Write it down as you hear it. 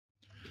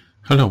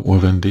Hello,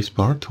 within this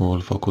part we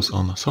will focus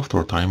on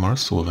software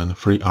timers within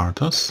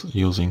FreeRTOS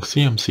using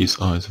CMC's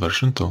OS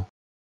version 2.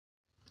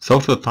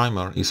 Software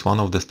timer is one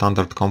of the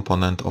standard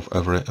components of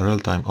every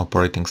real-time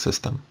operating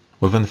system.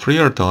 Within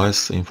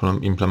FreeRTOS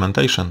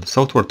implementation,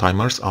 software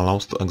timers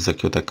allows to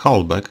execute a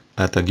callback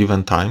at a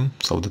given time,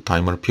 so the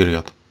timer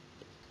period.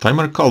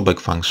 Timer callback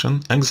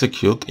function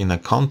execute in a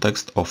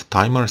context of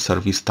timer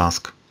service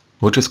task,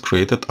 which is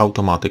created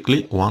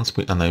automatically once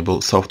we enable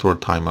software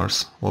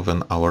timers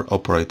within our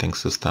operating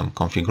system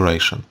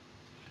configuration.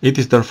 It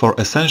is therefore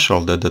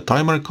essential that the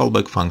timer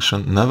callback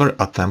function never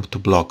attempt to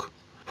block.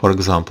 For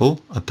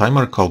example, a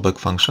timer callback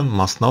function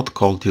must not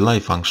call delay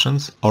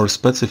functions or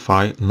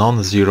specify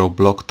non-zero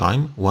block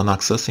time when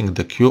accessing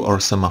the queue or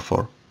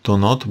semaphore, to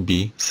not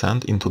be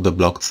sent into the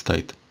blocked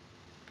state.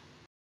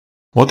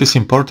 What is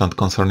important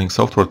concerning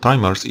software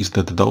timers is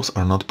that those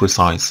are not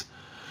precise,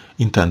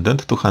 intended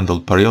to handle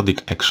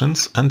periodic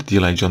actions and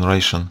delay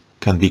generation,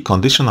 can be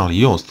conditionally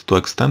used to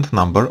extend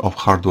number of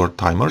hardware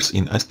timers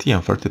in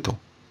STM32.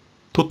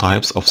 Two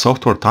types of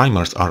software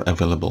timers are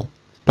available: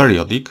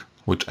 periodic,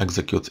 which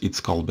executes its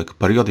callback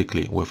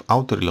periodically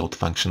without reload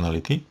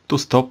functionality. To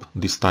stop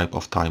this type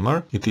of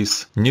timer, it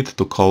is need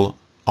to call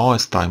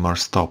OS timer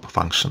stop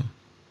function.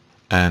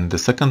 And the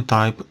second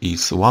type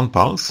is one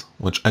pulse,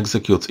 which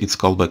executes its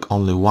callback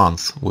only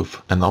once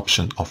with an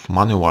option of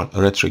manual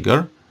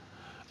retrigger,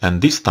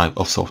 and this type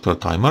of software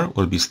timer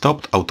will be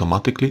stopped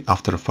automatically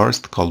after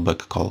first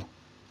callback call.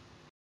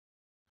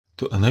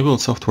 To enable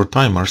software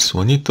timers,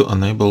 we need to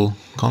enable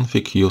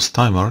config use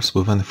timers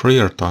within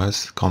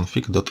FreeRTOS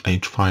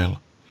config.h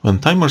file. When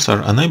timers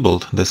are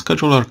enabled, the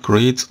scheduler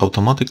creates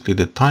automatically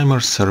the timer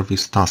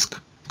service task,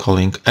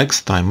 calling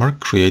xtimer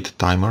create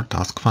timer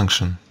task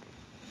function.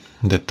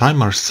 The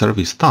timer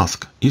service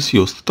task is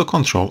used to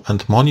control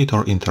and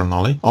monitor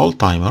internally all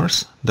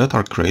timers that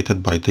are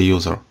created by the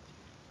user.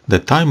 The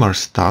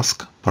timer's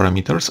task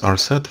parameters are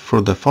set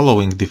through the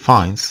following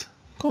defines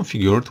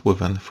configured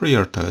within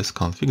FreeRTOS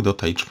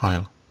config.h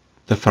file.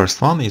 The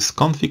first one is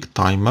config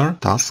timer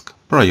task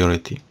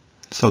priority.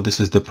 So this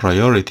is the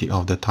priority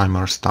of the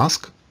timer's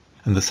task.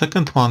 And the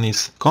second one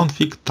is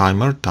config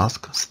timer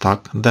task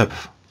stack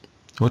depth,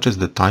 which is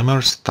the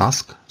timer's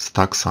task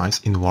stack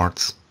size in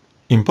words.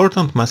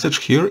 Important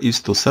message here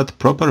is to set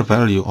proper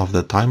value of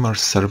the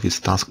timer's service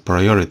task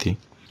priority,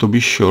 to be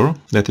sure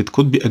that it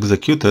could be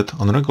executed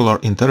on regular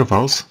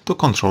intervals to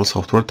control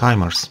software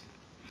timers.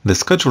 The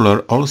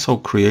scheduler also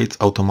creates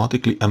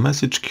automatically a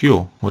message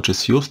queue, which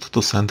is used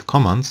to send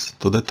commands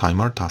to the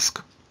timer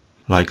task,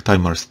 like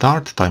timer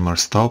start, timer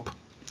stop,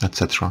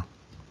 etc.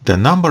 The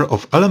number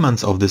of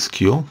elements of this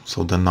queue,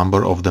 so the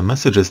number of the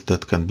messages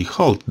that can be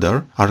held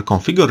there, are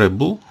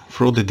configurable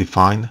through the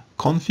defined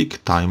config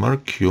timer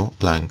queue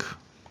length.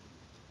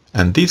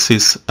 And this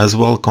is as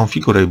well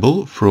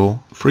configurable through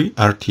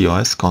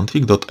FreeRTOS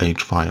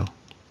config.h file.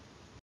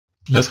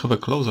 Let's have a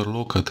closer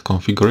look at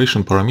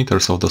configuration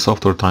parameters of the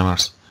software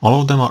timers. All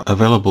of them are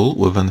available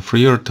within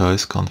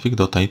FreeRTOS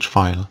config.h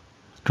file.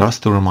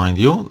 Just to remind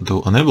you,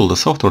 to enable the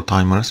software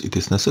timers, it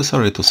is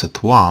necessary to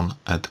set one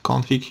at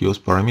config use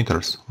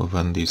parameters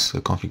within this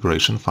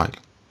configuration file.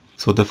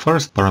 So the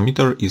first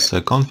parameter is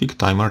a config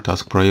timer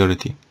task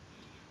priority.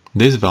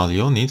 This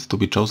value needs to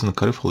be chosen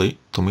carefully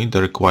to meet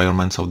the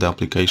requirements of the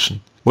application.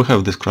 We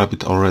have described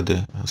it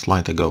already a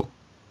slide ago.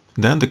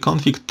 Then the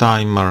config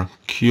timer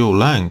queue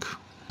length,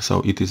 so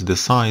it is the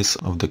size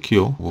of the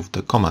queue with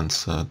the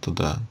commands to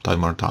the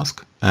timer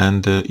task,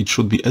 and it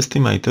should be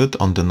estimated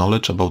on the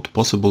knowledge about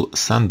possible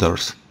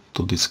senders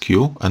to this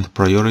queue and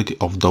priority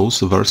of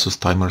those versus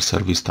timer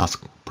service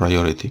task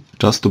priority,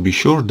 just to be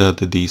sure that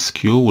this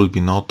queue will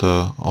be not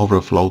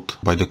overflowed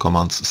by the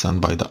commands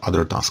sent by the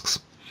other tasks.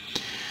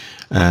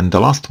 And the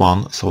last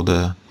one, so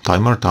the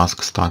timer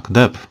task stack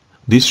depth,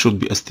 this should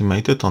be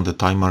estimated on the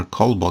timer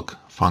callback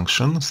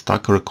function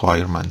stack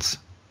requirements.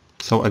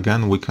 So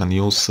again, we can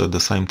use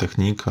the same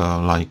technique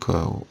like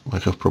I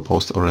have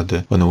proposed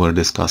already when we were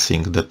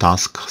discussing the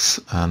tasks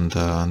and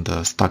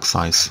the stack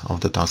size of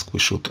the task we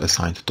should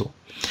assign to.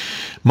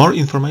 More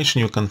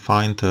information you can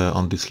find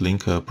on this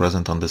link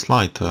present on the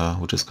slide,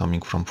 which is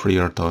coming from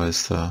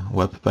FreeRTOS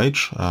web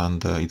page,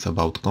 and it's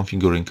about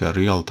configuring a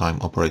real-time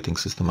operating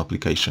system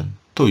application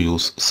to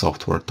use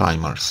software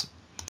timers.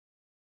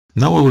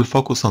 Now we will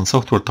focus on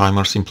software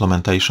timers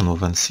implementation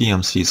within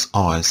CMC's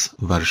OS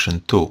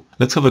version 2.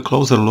 Let's have a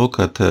closer look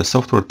at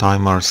software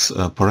timers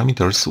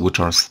parameters which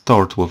are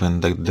stored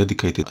within the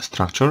dedicated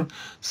structure,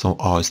 so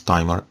OS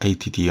timer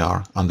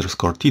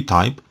attr_t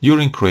type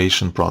during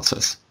creation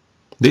process.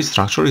 This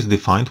structure is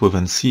defined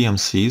within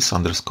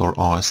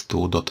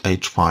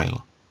cmcs_os2.h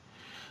file.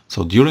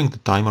 So during the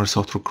timer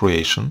software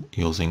creation,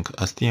 using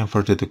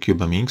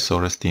STM32CubeMX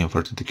or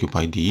STM32Cube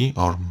IDE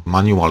or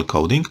manual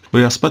coding,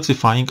 we are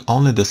specifying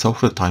only the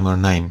software timer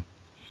name.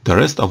 The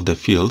rest of the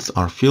fields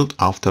are filled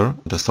after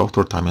the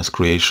software timer's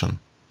creation,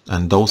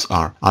 and those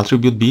are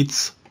attribute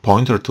bits,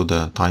 pointer to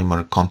the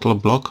timer control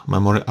block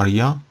memory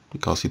area,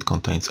 because it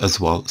contains as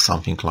well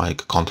something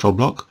like control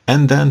block,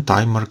 and then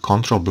timer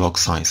control block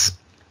size.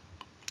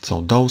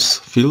 So those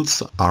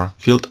fields are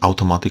filled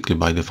automatically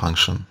by the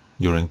function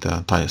during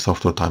the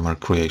software timer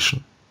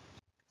creation.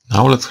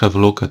 Now let's have a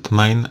look at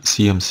main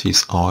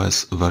CMSIS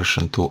OS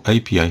version 2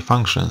 API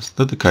functions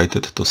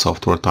dedicated to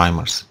software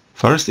timers.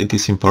 First, it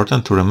is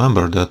important to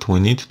remember that we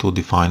need to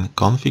define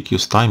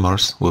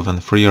config_use_timers within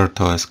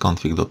FreeRTOS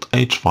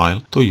config.h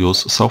file to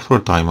use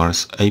software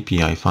timers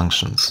API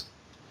functions.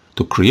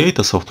 To create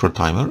a software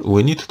timer,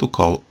 we need to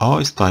call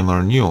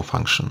OSTimerNew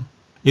function.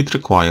 It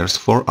requires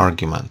 4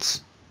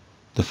 arguments.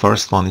 The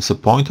first one is a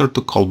pointer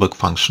to callback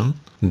function,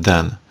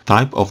 then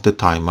type of the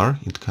timer,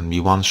 it can be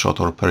one-shot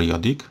or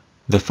periodic.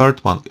 The third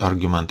one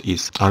argument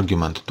is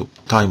argument to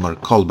timer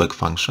callback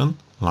function,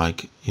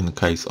 like in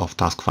case of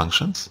task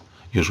functions.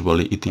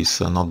 Usually it is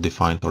not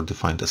defined or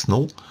defined as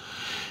null.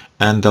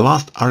 And the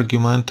last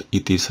argument,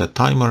 it is a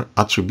timer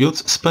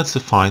attributes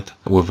specified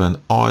within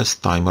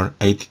OSTimer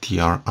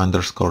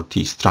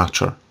attr_t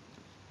structure.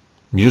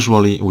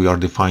 Usually we are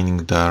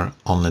defining there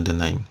only the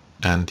name.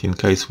 And in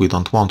case we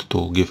don't want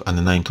to give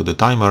any name to the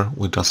timer,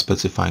 we're just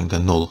specifying the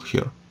null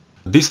here.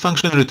 This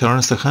function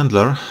returns a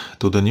handler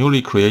to the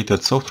newly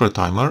created software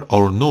timer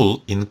or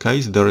null in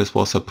case there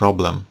was a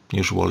problem,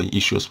 usually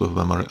issues with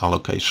memory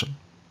allocation.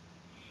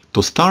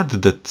 To start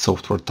the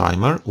software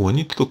timer, we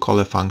need to call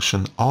a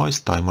function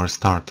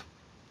OSTimerStart.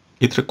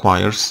 It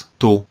requires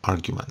 2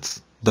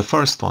 arguments. The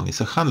first one is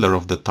a handler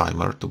of the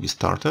timer to be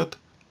started,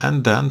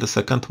 and then the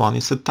second one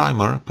is a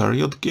timer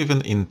period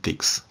given in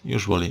ticks,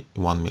 usually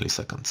 1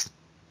 milliseconds.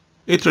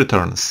 It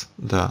returns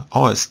the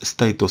OS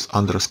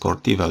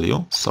status_t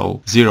value,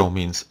 so 0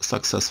 means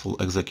successful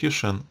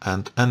execution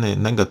and any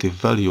negative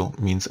value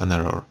means an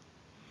error.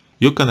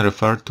 You can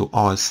refer to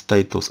OS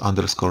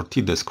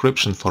status_t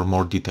description for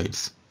more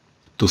details.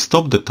 To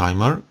stop the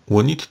timer,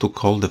 we need to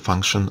call the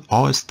function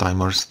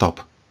OSTimerStop.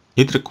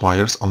 It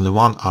requires only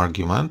 1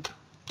 argument,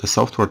 the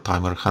software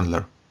timer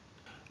handler.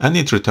 And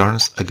it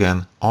returns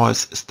again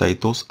OS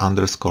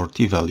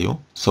status_t value,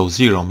 so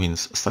 0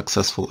 means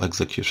successful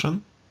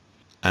execution,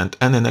 and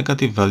any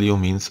negative value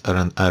means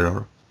an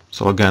error.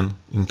 So again,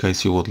 in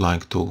case you would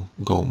like to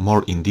go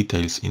more in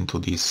details into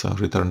this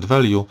returned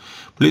value,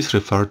 please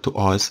refer to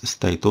OS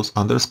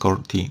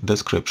status_t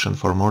description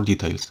for more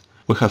details.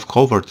 We have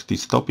covered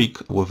this topic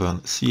within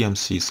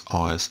CMSIS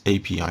OS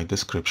API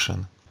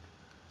description.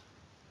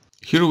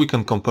 Here we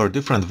can compare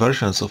different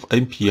versions of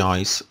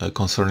APIs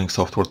concerning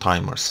software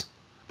timers.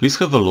 Please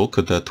have a look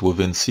that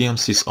within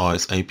CMSIS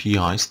OS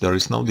APIs there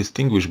is no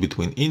distinguish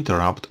between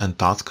interrupt and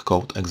task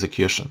code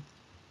execution.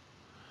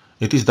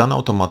 It is done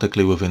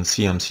automatically within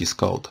CMSIS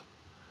code.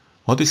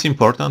 What is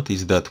important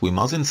is that we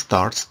mustn't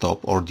start, stop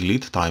or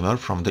delete timer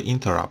from the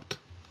interrupt.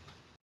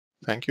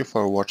 Thank you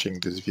for watching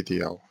this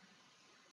video.